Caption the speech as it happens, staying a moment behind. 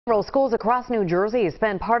Several schools across New Jersey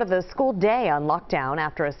spent part of the school day on lockdown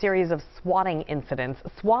after a series of swatting incidents.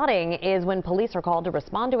 Swatting is when police are called to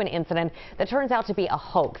respond to an incident that turns out to be a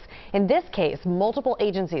hoax. In this case, multiple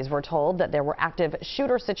agencies were told that there were active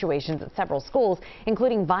shooter situations at several schools,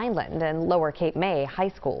 including Vineland and Lower Cape May high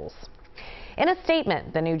schools. In a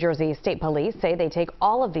statement, the New Jersey State Police say they take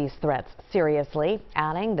all of these threats seriously,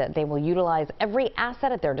 adding that they will utilize every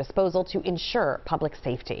asset at their disposal to ensure public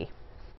safety.